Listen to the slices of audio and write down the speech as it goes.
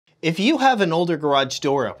If you have an older garage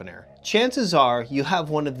door opener, chances are you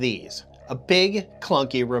have one of these, a big,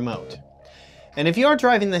 clunky remote. And if you are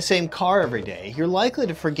driving the same car every day, you're likely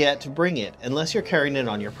to forget to bring it unless you're carrying it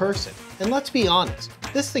on your person. And let's be honest,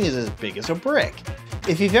 this thing is as big as a brick.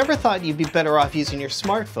 If you've ever thought you'd be better off using your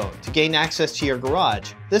smartphone to gain access to your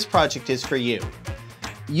garage, this project is for you.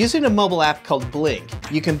 Using a mobile app called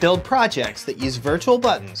Blynk, you can build projects that use virtual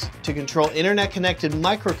buttons to control internet-connected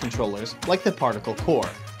microcontrollers like the particle core.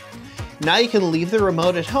 Now you can leave the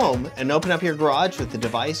remote at home and open up your garage with the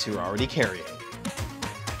device you're already carrying.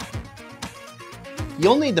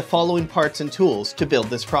 You'll need the following parts and tools to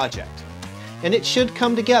build this project, and it should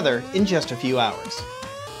come together in just a few hours.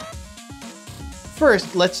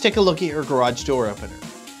 First, let's take a look at your garage door opener.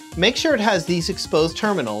 Make sure it has these exposed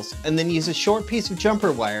terminals and then use a short piece of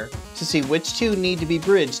jumper wire to see which two need to be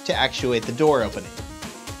bridged to actuate the door opening.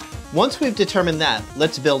 Once we've determined that,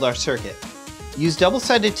 let's build our circuit. Use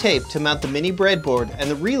double-sided tape to mount the mini breadboard and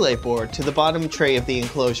the relay board to the bottom tray of the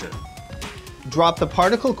enclosure. Drop the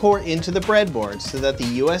particle core into the breadboard so that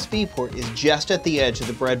the USB port is just at the edge of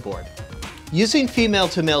the breadboard. Using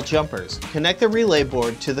female-to-male jumpers, connect the relay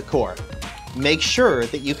board to the core. Make sure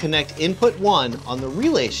that you connect input 1 on the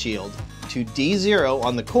relay shield to D0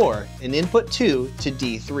 on the core and input 2 to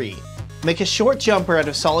D3. Make a short jumper out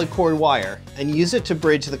of solid core wire and use it to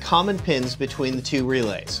bridge the common pins between the two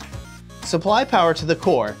relays. Supply power to the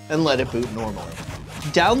core and let it boot normally.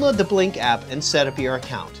 Download the Blynk app and set up your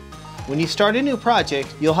account. When you start a new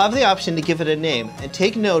project, you'll have the option to give it a name and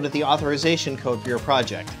take note of the authorization code for your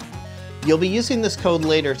project. You'll be using this code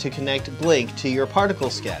later to connect Blynk to your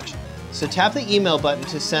particle sketch, so tap the email button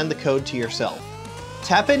to send the code to yourself.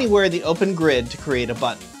 Tap anywhere in the open grid to create a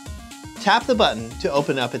button. Tap the button to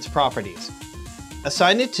open up its properties.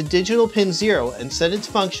 Assign it to digital pin 0 and set its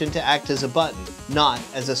function to act as a button, not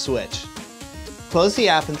as a switch. Close the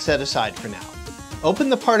app and set aside for now. Open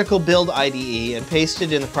the Particle Build IDE and paste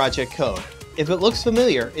it in the project code. If it looks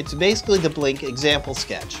familiar, it's basically the Blynk example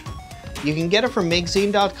sketch. You can get it from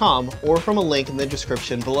MakeZine.com or from a link in the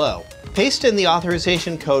description below. Paste in the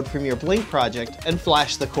authorization code from your Blynk project and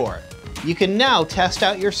flash the core. You can now test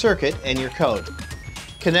out your circuit and your code.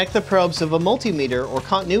 Connect the probes of a multimeter or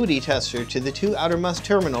continuity tester to the two outermost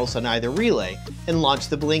terminals on either relay and launch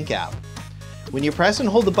the Blynk app. When you press and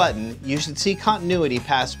hold the button, you should see continuity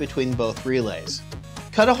pass between both relays.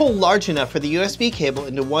 Cut a hole large enough for the USB cable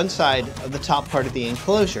into one side of the top part of the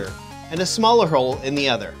enclosure and a smaller hole in the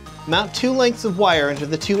other. Mount two lengths of wire into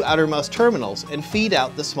the two outermost terminals and feed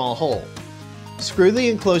out the small hole. Screw the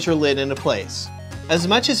enclosure lid into place. As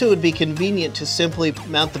much as it would be convenient to simply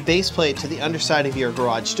mount the base plate to the underside of your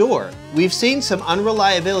garage door, we've seen some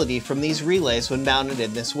unreliability from these relays when mounted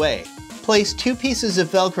in this way. Place two pieces of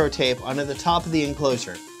Velcro tape onto the top of the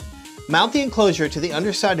enclosure. Mount the enclosure to the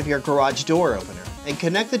underside of your garage door opener and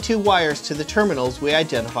connect the two wires to the terminals we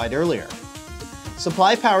identified earlier.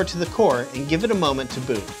 Supply power to the core and give it a moment to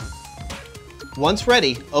boot. Once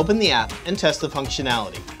ready, open the app and test the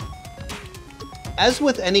functionality. As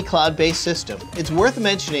with any cloud-based system, it's worth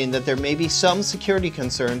mentioning that there may be some security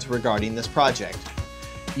concerns regarding this project.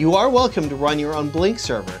 You are welcome to run your own Blynk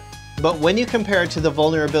server, but when you compare it to the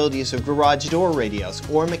vulnerabilities of garage door radios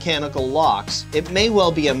or mechanical locks, it may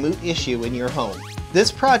well be a moot issue in your home.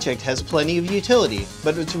 This project has plenty of utility,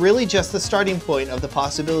 but it's really just the starting point of the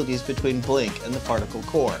possibilities between Blynk and the particle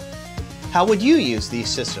core. How would you use these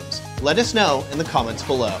systems? Let us know in the comments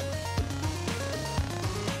below.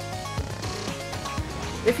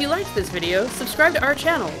 If you liked this video, subscribe to our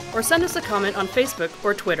channel or send us a comment on Facebook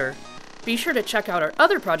or Twitter. Be sure to check out our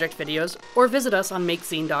other project videos or visit us on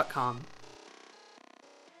MakeZine.com.